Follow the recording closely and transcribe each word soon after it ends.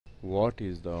What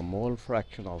is the mole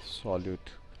fraction of solute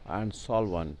and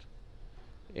solvent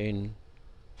in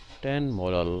 10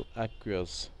 molal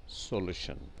aqueous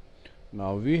solution?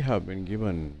 Now we have been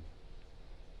given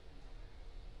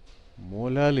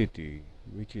molality,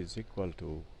 which is equal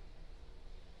to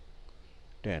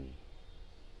 10.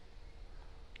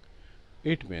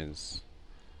 It means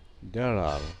there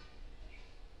are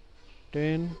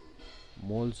 10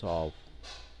 moles of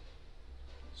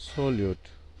solute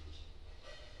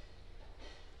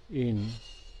in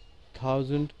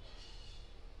 1000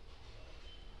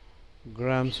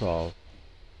 grams of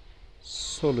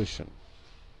solution.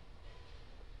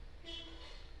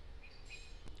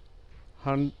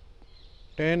 10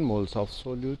 moles of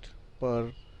solute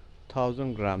per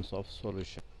 1000 grams of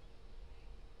solution.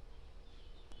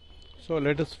 So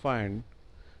let us find.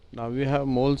 Now we have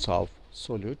moles of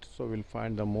solute, so we'll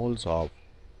find the moles of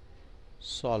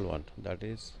solvent, that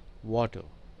is water.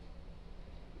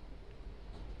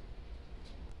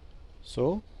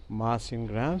 So mass in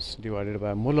grams divided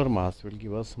by molar mass will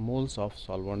give us moles of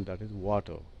solvent, that is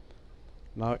water.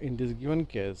 Now in this given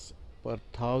case, per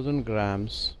 1000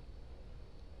 grams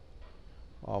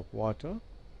of water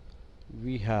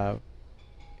we have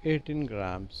 18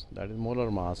 grams, that is molar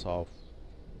mass of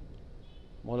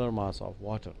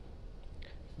water,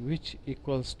 which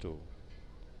equals to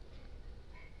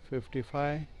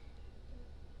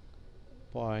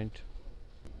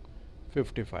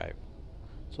 55.55.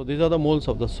 So these are the moles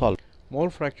of the solute. Mole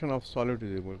fraction of solute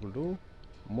is equal to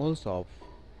moles of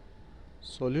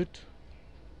solute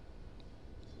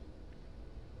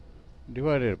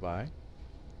divided by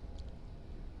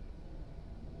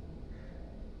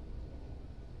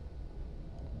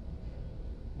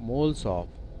moles of,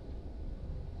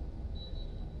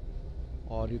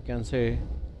 or you can say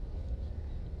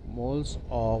moles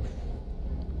of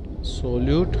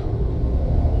solute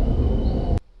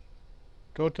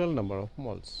total number of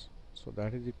moles. So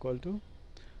that is equal to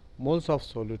moles of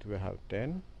solute we have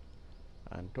 10,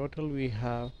 and total we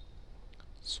have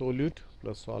solute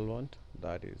plus solvent,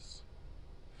 that is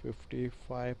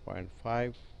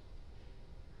 55.55,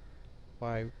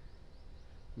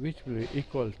 which will be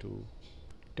equal to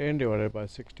 10 divided by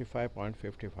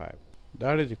 65.55,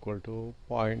 that is equal to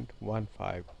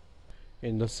 0.15.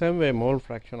 In the same way, mole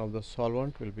fraction of the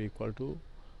solvent will be equal to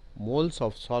moles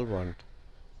of solvent,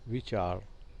 which are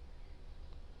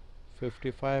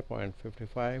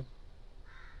 55.55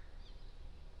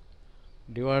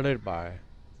 divided by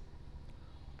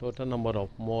total number of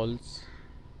moles,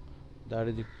 that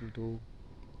is equal to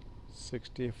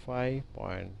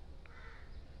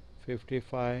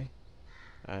 65.55,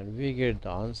 and we get the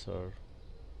answer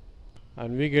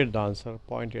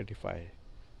 0.85.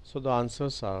 So the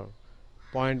answers are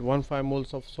 0.15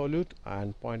 moles of solute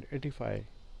and 0.85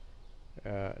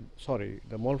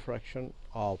 the mole fraction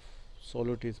of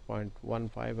solute is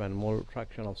 0.15 and mole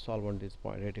fraction of solvent is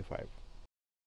 0.85.